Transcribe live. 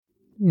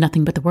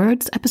Nothing But the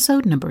Words,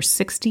 episode number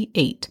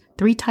 68,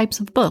 3 types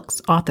of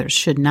books authors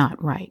should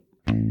not write.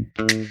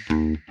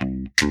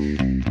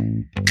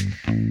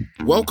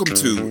 Welcome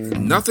to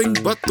Nothing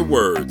But the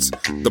Words,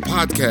 the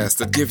podcast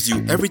that gives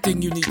you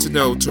everything you need to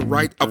know to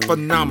write a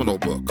phenomenal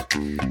book.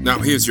 Now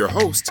here's your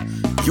host,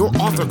 your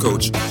author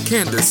coach,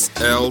 Candace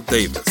L.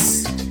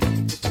 Davis.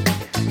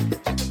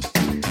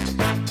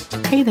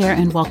 Hey there,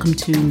 and welcome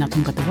to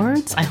Nothing But the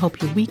Words. I hope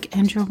your week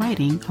and your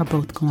writing are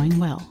both going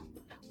well.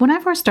 When I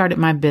first started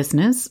my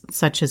business,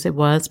 such as it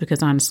was,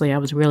 because honestly, I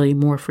was really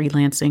more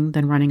freelancing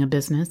than running a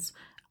business,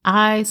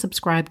 I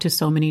subscribed to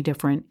so many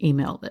different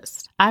email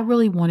lists. I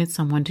really wanted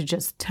someone to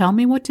just tell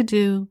me what to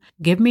do,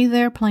 give me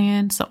their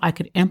plan so I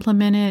could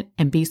implement it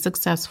and be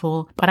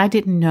successful, but I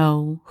didn't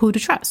know who to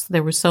trust.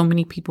 There were so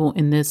many people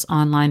in this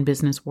online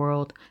business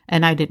world,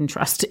 and I didn't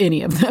trust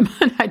any of them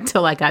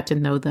until I got to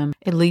know them,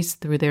 at least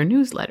through their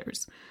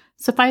newsletters.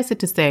 Suffice it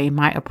to say,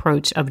 my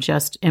approach of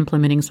just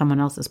implementing someone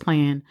else's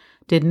plan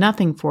did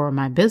nothing for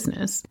my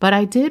business, but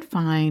I did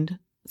find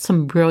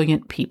some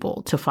brilliant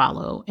people to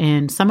follow,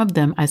 and some of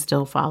them I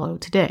still follow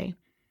today.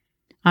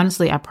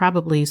 Honestly, I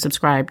probably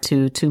subscribe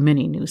to too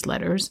many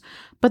newsletters,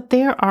 but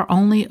there are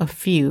only a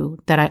few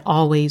that I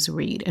always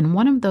read, and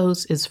one of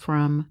those is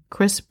from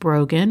Chris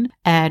Brogan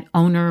at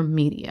Owner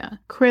Media.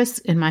 Chris,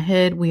 in my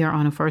head, we are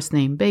on a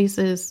first-name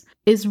basis,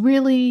 is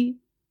really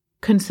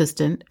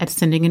consistent at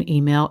sending an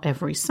email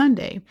every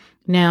Sunday.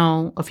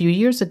 Now, a few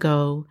years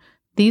ago,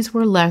 these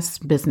were less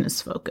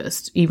business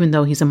focused, even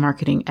though he's a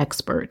marketing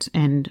expert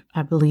and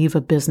I believe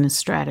a business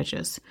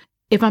strategist.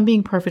 If I'm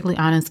being perfectly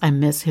honest, I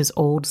miss his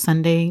old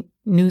Sunday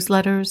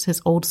newsletters,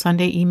 his old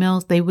Sunday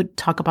emails. They would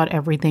talk about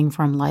everything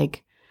from I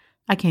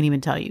can't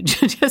even tell you,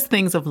 just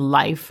things of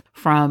life,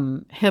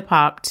 from hip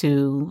hop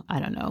to,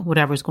 I don't know,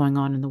 whatever's going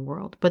on in the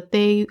world. But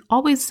they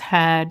always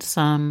had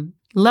some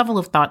level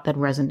of thought that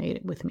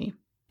resonated with me.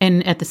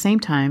 And at the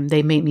same time,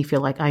 they made me feel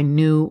like I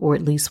knew, or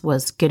at least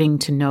was getting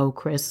to know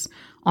Chris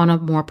on a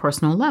more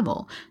personal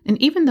level. And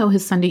even though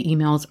his Sunday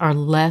emails are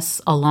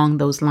less along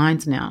those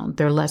lines now,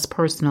 they're less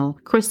personal,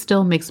 Chris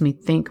still makes me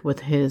think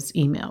with his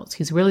emails.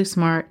 He's really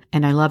smart,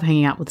 and I love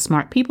hanging out with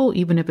smart people,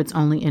 even if it's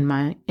only in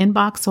my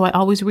inbox. So I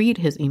always read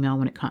his email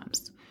when it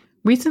comes.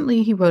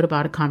 Recently, he wrote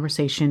about a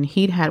conversation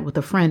he'd had with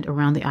a friend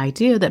around the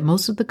idea that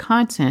most of the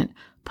content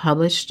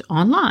published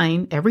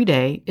online every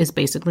day is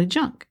basically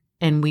junk,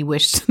 and we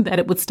wished that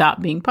it would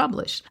stop being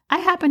published. I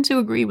happen to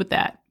agree with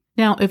that.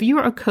 Now, if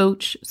you're a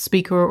coach,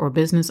 speaker, or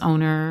business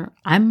owner,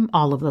 I'm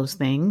all of those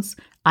things.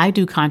 I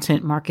do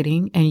content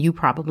marketing, and you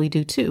probably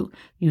do too.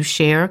 You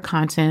share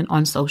content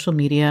on social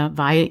media,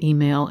 via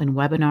email and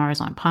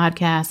webinars, on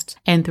podcasts,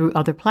 and through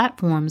other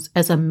platforms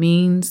as a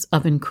means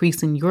of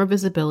increasing your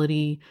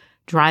visibility,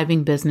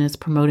 driving business,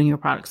 promoting your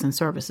products and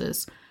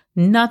services.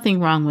 Nothing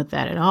wrong with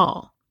that at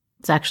all.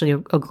 It's actually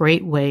a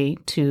great way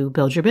to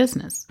build your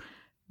business.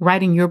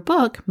 Writing your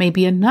book may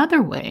be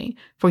another way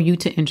for you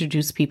to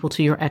introduce people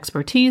to your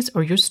expertise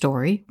or your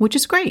story, which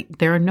is great.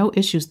 There are no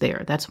issues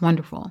there. That's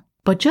wonderful.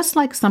 But just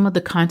like some of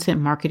the content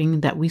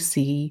marketing that we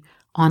see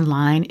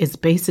online is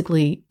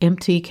basically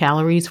empty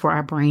calories for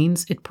our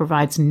brains, it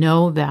provides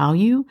no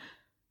value.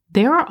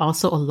 There are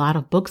also a lot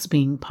of books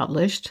being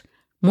published,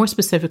 more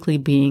specifically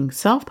being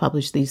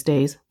self-published these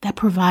days, that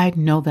provide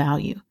no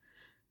value.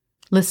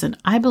 Listen,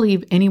 I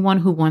believe anyone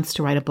who wants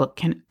to write a book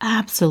can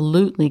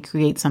absolutely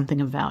create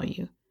something of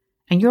value.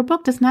 And your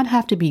book does not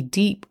have to be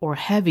deep or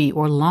heavy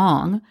or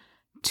long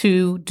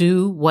to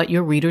do what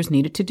your readers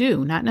need it to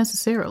do, not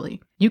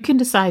necessarily. You can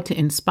decide to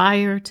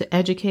inspire, to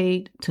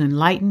educate, to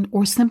enlighten,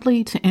 or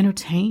simply to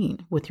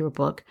entertain with your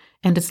book.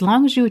 And as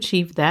long as you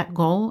achieve that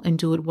goal and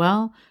do it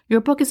well,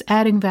 your book is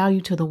adding value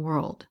to the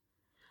world.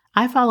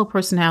 I follow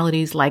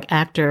personalities like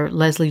actor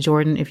Leslie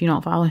Jordan. If you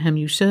don't follow him,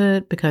 you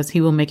should, because he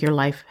will make your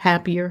life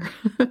happier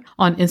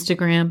on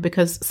Instagram,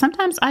 because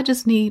sometimes I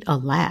just need a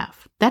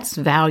laugh. That's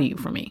value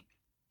for me.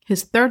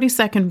 His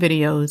 30-second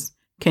videos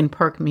can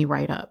perk me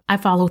right up. I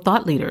follow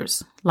thought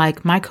leaders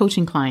like my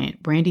coaching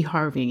client, Brandy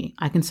Harvey.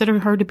 I consider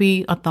her to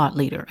be a thought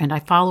leader, and I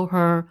follow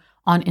her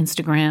on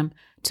Instagram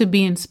to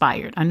be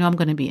inspired. I know I'm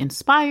going to be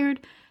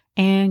inspired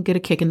and get a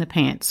kick in the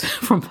pants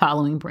from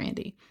following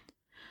Brandy.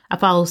 I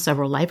follow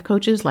several life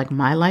coaches like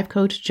my life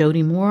coach,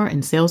 Jody Moore,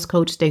 and sales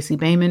coach, Stacey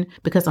Bayman,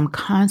 because I'm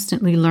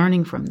constantly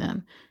learning from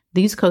them.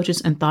 These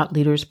coaches and thought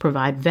leaders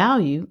provide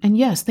value, and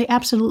yes, they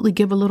absolutely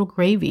give a little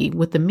gravy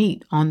with the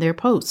meat on their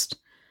post.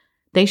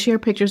 They share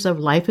pictures of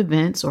life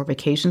events or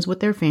vacations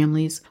with their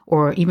families,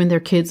 or even their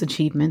kids'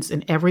 achievements,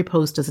 and every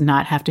post does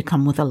not have to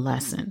come with a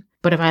lesson.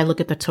 But if I look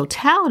at the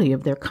totality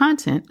of their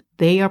content,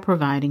 they are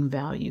providing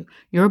value.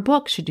 Your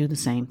book should do the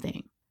same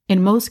thing.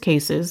 In most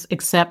cases,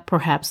 except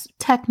perhaps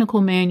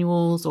technical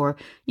manuals or,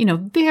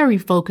 very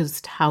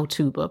focused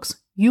how-to books,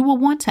 you will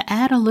want to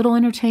add a little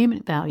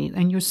entertainment value,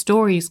 and your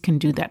stories can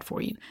do that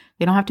for you.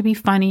 They don't have to be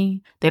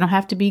funny. They don't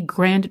have to be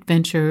grand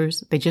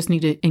adventures. They just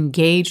need to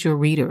engage your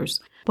readers.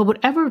 But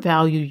whatever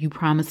value you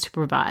promise to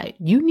provide,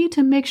 you need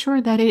to make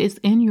sure that it is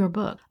in your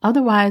book.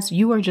 Otherwise,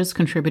 you are just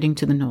contributing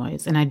to the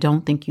noise, and I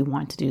don't think you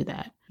want to do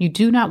that. You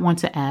do not want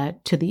to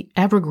add to the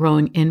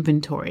ever-growing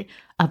inventory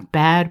of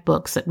bad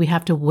books that we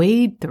have to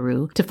wade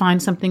through to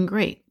find something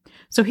great.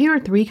 So here are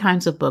 3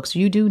 kinds of books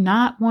you do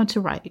not want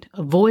to write.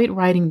 Avoid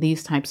writing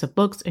these types of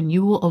books, and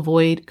you will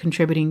avoid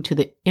contributing to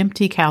the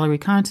empty calorie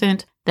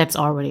content that's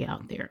already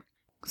out there.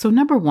 So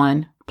number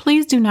 1,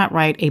 please do not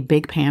write a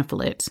big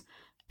pamphlet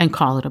and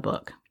call it a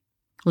book.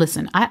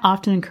 Listen, I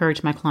often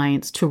encourage my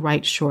clients to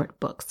write short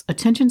books.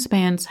 Attention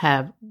spans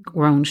have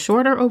grown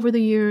shorter over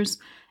the years,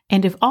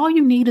 and if all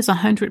you need is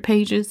 100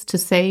 pages to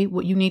say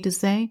what you need to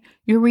say,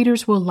 your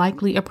readers will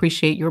likely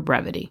appreciate your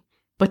brevity.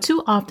 But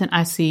too often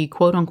I see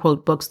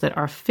quote-unquote books that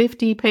are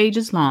 50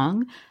 pages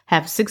long,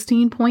 have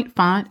 16-point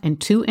font and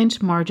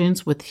 2-inch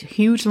margins with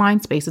huge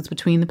line spaces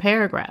between the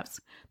paragraphs.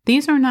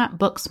 These are not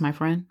books, my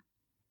friend.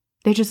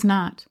 They're just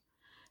not.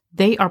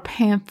 They are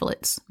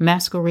pamphlets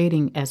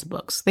masquerading as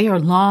books. They are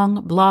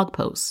long blog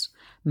posts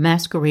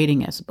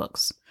masquerading as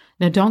books.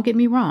 Now, don't get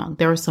me wrong.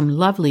 There are some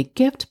lovely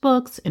gift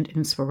books and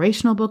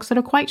inspirational books that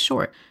are quite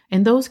short.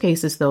 In those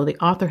cases, though, the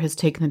author has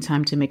taken the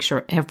time to make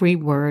sure every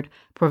word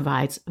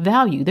provides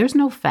value. There's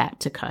no fat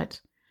to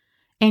cut.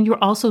 And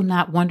you're also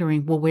not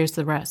wondering, well, where's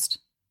the rest?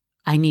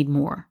 I need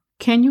more.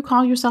 Can you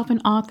call yourself an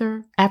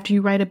author after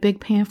you write a big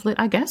pamphlet?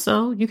 I guess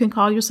so. You can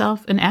call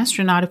yourself an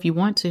astronaut if you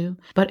want to.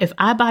 But if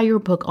I buy your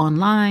book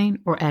online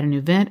or at an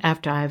event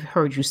after I've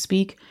heard you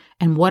speak,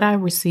 and what I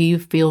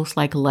receive feels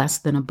like less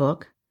than a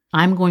book,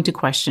 I'm going to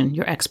question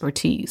your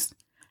expertise.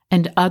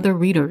 And other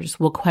readers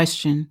will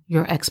question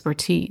your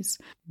expertise.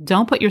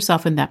 Don't put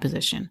yourself in that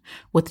position.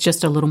 With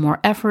just a little more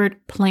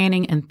effort,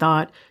 planning, and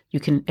thought, you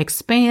can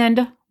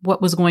expand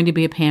what was going to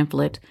be a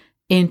pamphlet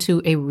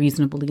into a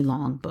reasonably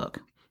long book.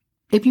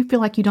 If you feel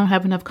like you don't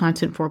have enough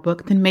content for a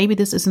book, then maybe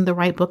this isn't the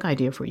right book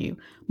idea for you.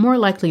 More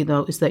likely,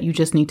 though, is that you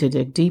just need to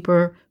dig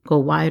deeper, go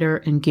wider,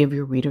 and give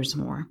your readers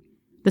more.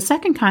 The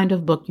second kind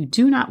of book you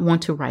do not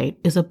want to write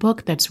is a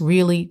book that's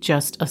really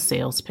just a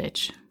sales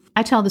pitch.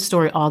 I tell this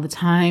story all the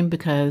time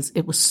because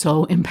it was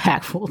so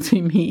impactful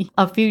to me.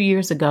 A few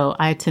years ago,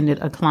 I attended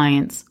a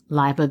client's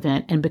live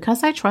event, and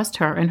because I trust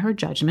her and her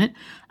judgment,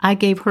 I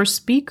gave her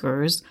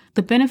speakers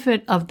the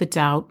benefit of the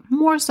doubt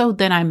more so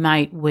than I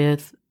might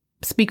with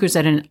speakers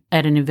at an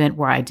event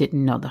where I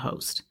didn't know the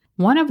host.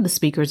 One of the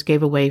speakers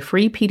gave away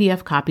free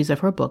PDF copies of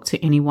her book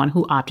to anyone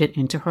who opted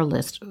into her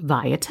list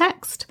via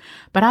text.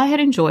 But I had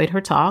enjoyed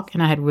her talk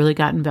and I had really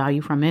gotten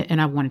value from it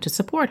and I wanted to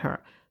support her.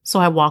 So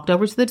I walked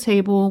over to the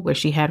table where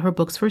she had her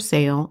books for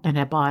sale and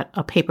I bought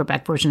a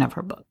paperback version of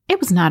her book. It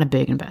was not a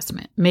big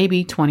investment,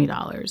 maybe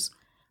 $20.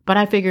 But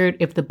I figured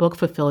if the book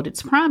fulfilled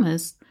its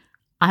promise,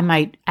 I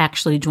might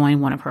actually join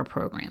one of her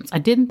programs. I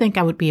didn't think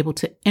I would be able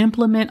to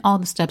implement all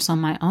the steps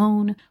on my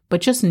own,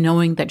 but just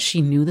knowing that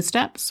she knew the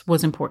steps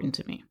was important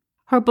to me.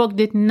 Her book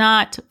did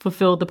not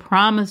fulfill the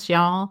promise,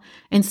 y'all.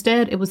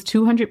 Instead, it was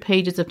 200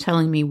 pages of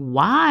telling me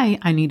why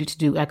I needed to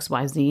do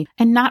XYZ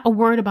and not a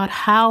word about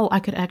how I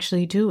could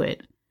actually do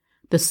it.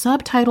 The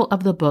subtitle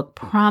of the book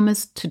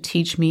promised to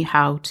teach me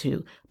how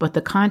to, but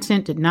the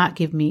content did not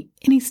give me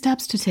any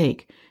steps to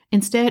take.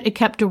 Instead, it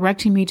kept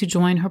directing me to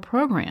join her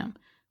program,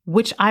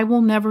 which I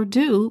will never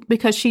do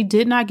because she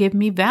did not give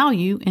me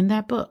value in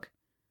that book.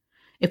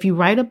 If you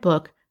write a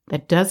book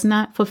that does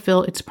not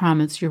fulfill its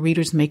promise, your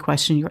readers may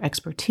question your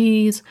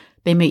expertise.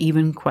 They may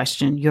even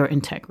question your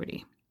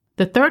integrity.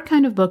 The third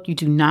kind of book you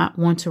do not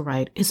want to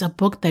write is a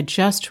book that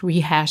just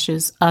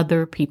rehashes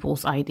other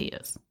people's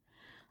ideas.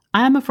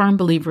 I am a firm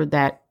believer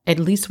that, at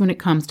least when it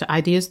comes to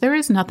ideas, there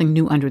is nothing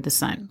new under the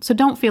sun. So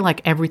don't feel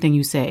like everything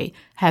you say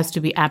has to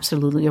be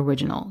absolutely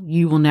original.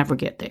 You will never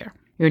get there.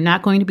 You're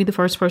not going to be the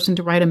first person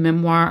to write a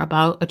memoir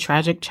about a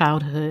tragic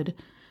childhood.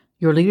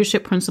 Your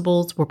leadership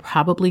principles will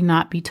probably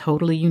not be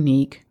totally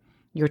unique.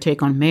 Your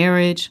take on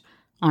marriage,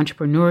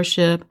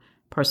 entrepreneurship,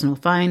 personal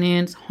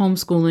finance,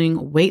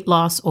 homeschooling, weight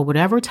loss, or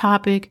whatever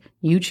topic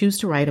you choose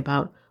to write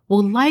about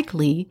will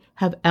likely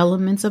have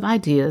elements of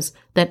ideas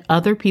that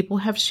other people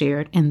have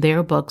shared in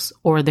their books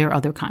or their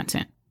other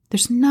content.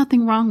 There's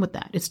nothing wrong with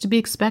that. It's to be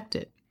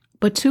expected.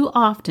 But too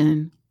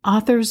often,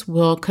 authors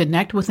will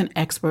connect with an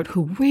expert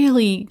who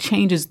really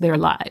changes their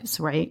lives,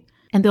 right?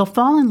 And they'll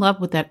fall in love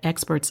with that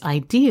expert's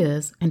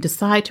ideas and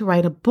decide to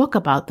write a book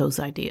about those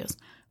ideas.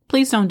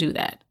 Please don't do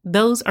that.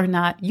 Those are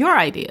not your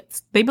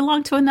ideas. They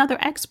belong to another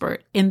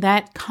expert in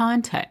that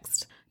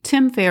context.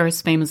 Tim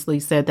Ferriss famously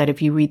said that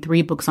if you read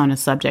 3 books on a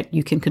subject,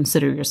 you can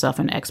consider yourself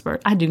an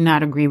expert. I do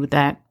not agree with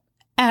that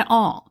at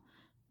all,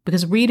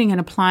 because reading and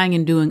applying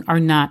and doing are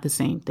not the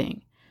same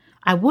thing.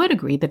 I would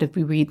agree that if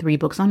you read 3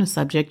 books on a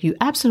subject, you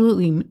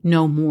absolutely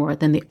know more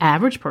than the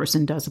average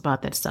person does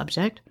about that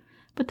subject,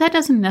 but that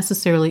doesn't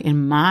necessarily,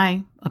 in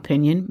my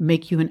opinion,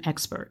 make you an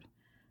expert.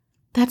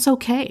 That's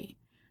okay.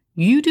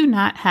 You do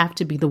not have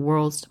to be the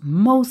world's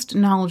most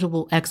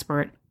knowledgeable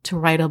expert to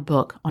write a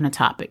book on a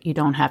topic. You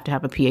don't have to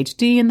have a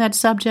PhD in that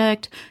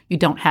subject. You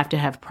don't have to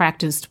have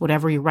practiced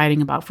whatever you're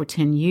writing about for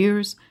 10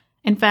 years.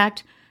 In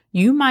fact,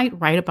 You might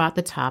write about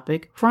the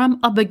topic from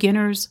a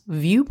beginner's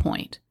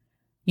viewpoint.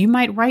 You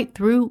might write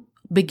through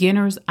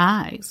beginner's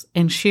eyes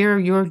and share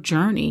your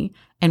journey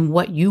and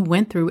what you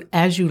went through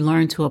as you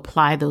learn to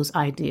apply those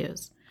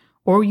ideas.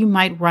 Or you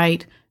might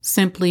write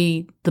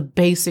simply the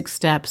basic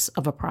steps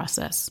of a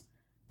process.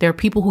 There are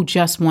people who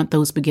just want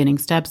those beginning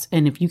steps,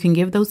 and if you can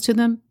give those to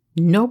them,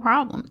 no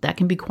problem. That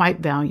can be quite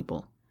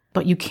valuable.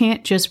 But you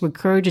can't just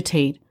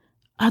regurgitate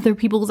other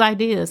people's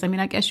ideas. I mean,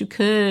 I guess you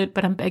could,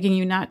 but I'm begging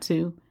you not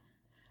to.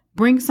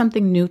 Bring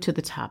something new to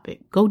the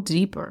topic. Go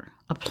deeper.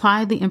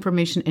 Apply the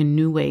information in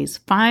new ways.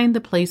 Find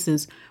the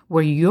places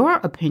where your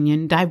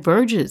opinion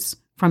diverges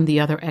from the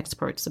other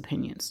experts'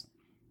 opinions.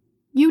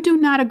 You do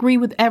not agree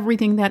with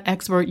everything that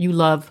expert you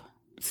love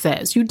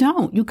says. You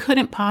don't. You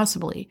couldn't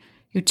possibly.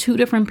 You're two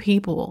different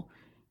people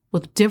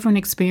with different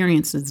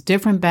experiences,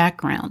 different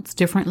backgrounds,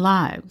 different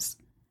lives.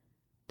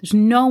 There's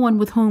no one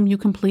with whom you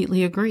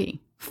completely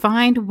agree.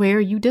 Find where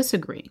you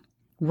disagree.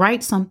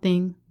 Write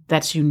something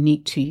that's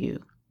unique to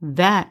you.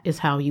 That is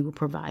how you will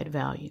provide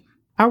value.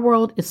 Our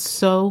world is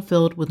so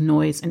filled with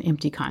noise and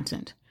empty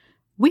content.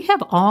 We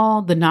have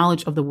all the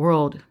knowledge of the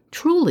world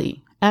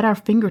truly at our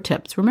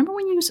fingertips. Remember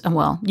when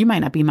you might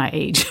not be my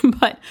age,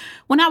 but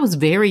when I was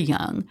very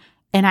young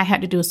and I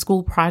had to do a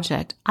school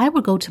project, I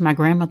would go to my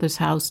grandmother's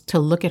house to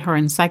look at her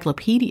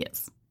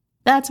encyclopedias.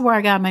 That's where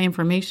I got my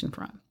information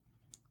from.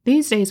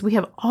 These days, we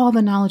have all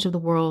the knowledge of the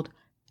world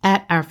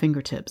at our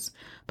fingertips,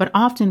 but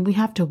often we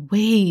have to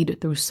wade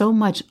through so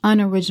much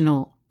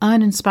unoriginal,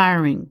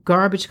 uninspiring,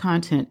 garbage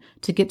content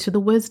to get to the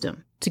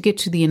wisdom, to get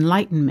to the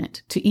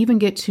enlightenment, to even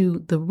get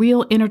to the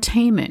real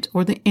entertainment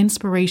or the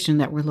inspiration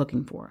that we're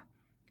looking for.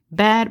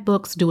 Bad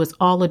books do us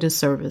all a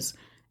disservice,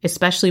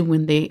 especially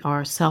when they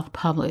are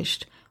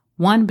self-published.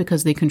 One,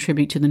 because they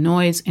contribute to the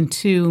noise, and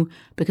two,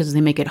 because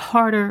they make it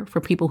harder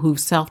for people who've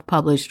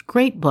self-published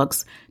great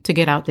books to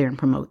get out there and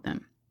promote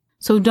them.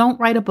 So don't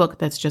write a book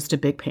that's just a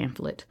big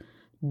pamphlet.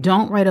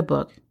 Don't write a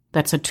book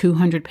that's a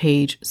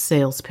 200-page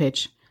sales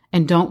pitch.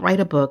 And don't write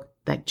a book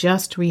that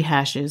just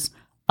rehashes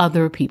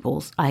other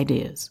people's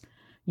ideas.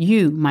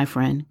 You, my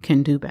friend,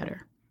 can do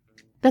better.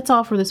 That's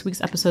all for this week's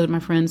episode, my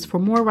friends. For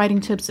more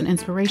writing tips and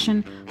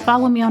inspiration,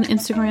 follow me on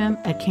Instagram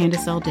at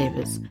Candace L.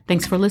 Davis.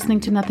 Thanks for listening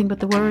to Nothing But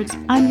the Words.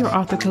 I'm your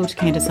author coach,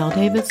 Candace L.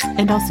 Davis,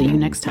 and I'll see you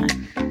next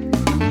time.